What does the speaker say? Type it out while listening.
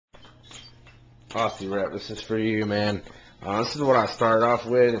Aussie Rep, this is for you, man. This is what I started off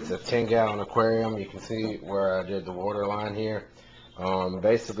with. It's a 10-gallon aquarium. You can see where I did the water line here.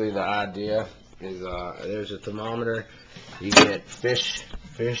 Basically, the idea is there's a thermometer. You get fish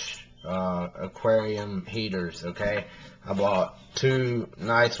aquarium heaters, okay? I bought 2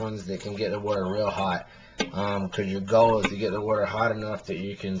 nice ones that can get the water real hot. Because your goal is to get the water hot enough that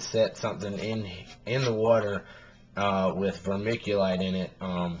you can set something in the water with vermiculite in it,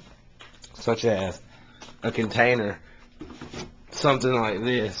 such as a container, something like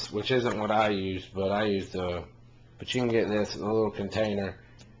this, which isn't what I use, but I used but you can get this, a little container,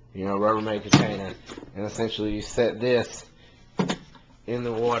 you know, Rubbermaid container, and essentially you set this in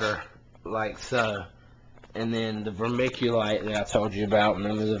the water like so, and then the vermiculite that I told you about,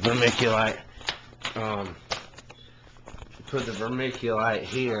 remember the vermiculite, put the vermiculite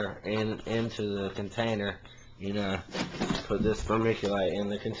here into the container, you know, put this vermiculite in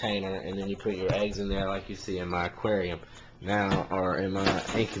the container, and then you put your eggs in there like you see in my aquarium now, or in my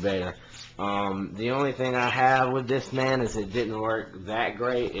incubator. The only thing I have with this, man, is it didn't work that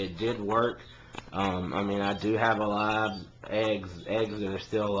great. It did work. I mean, I do have alive eggs that are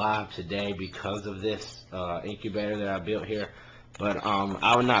still alive today because of this incubator that I built here. But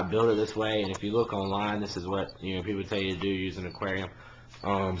I would not build it this way. And if you look online, this is what, you know, people tell you to do, use an aquarium.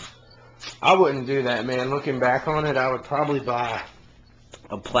 I wouldn't do that, man. Looking back on it, I would probably buy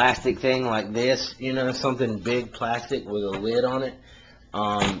a plastic thing like this, you know, something big plastic with a lid on it,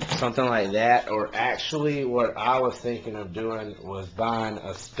 something like that. Or actually, what I was thinking of doing was buying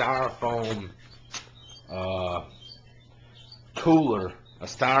a styrofoam cooler, a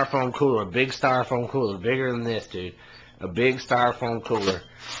big styrofoam cooler, bigger than this, dude. A big styrofoam cooler,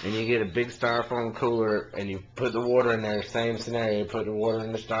 and you get a big styrofoam cooler, and you put the water in there. Same scenario. Put the water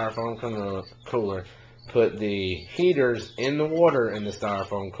in the styrofoam cooler. Put the heaters in the water in the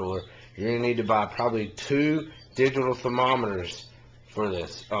styrofoam cooler. You're gonna need to buy probably 2 digital thermometers for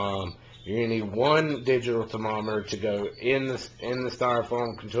this. You're gonna need 1 digital thermometer to go in the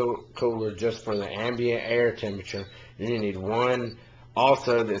styrofoam cooler just for the ambient air temperature. You're gonna need 1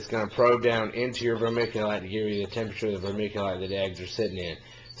 also that's going to probe down into your vermiculite to give you the temperature of the vermiculite that the eggs are sitting in.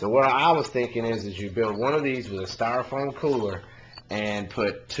 So what I was thinking is you build one of these with a styrofoam cooler and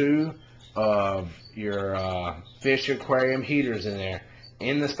put 2 of your fish aquarium heaters in there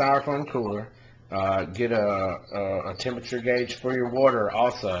in the styrofoam cooler. Get a temperature gauge for your water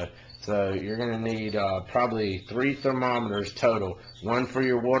also. So you're going to need probably 3 thermometers total. 1 for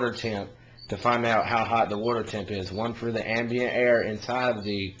your water temp to find out how hot the water temp is. 1 for the ambient air inside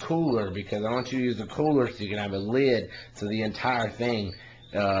the cooler, because I want you to use the cooler so you can have a lid so the entire thing,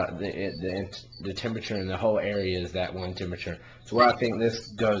 the temperature in the whole area is that 1 temperature. So where I think this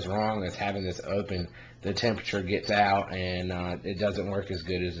goes wrong is having this open. The temperature gets out, and it doesn't work as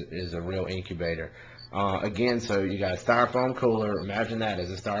good as a real incubator. Again, so you got a styrofoam cooler. Imagine that as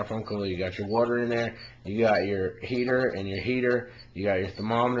a styrofoam cooler. You got your water in there. You got your heater and your heater. You got your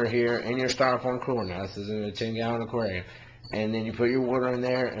thermometer here and your styrofoam cooler. Now, this is in a 10-gallon aquarium. And then you put your water in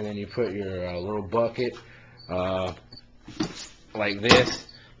there, and then you put your little bucket like this.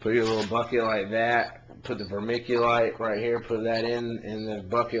 Put your little bucket like that. Put the vermiculite right here. Put that in the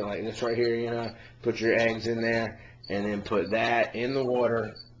bucket like this right here, you know. Put your eggs in there, and then put that in the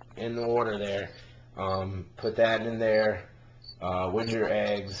water there. Put that in there with your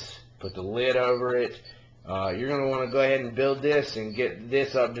eggs. Put the lid over it. You're going to want to go ahead and build this and get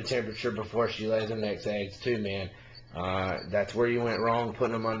this up to temperature before she lays her next eggs too, man. That's where you went wrong,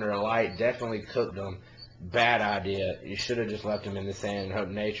 putting them under a light. Definitely cooked them. Bad idea. You should have just left them in the sand and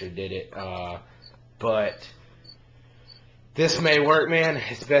hoped nature did it. But this may work, man.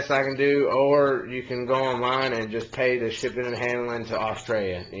 It's the best I can do. Or you can go online and just pay the shipping and handling to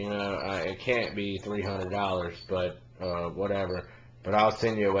Australia. You know, it can't be $300, but whatever. But I'll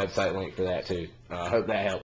send you a website link for that too. Hope that helps.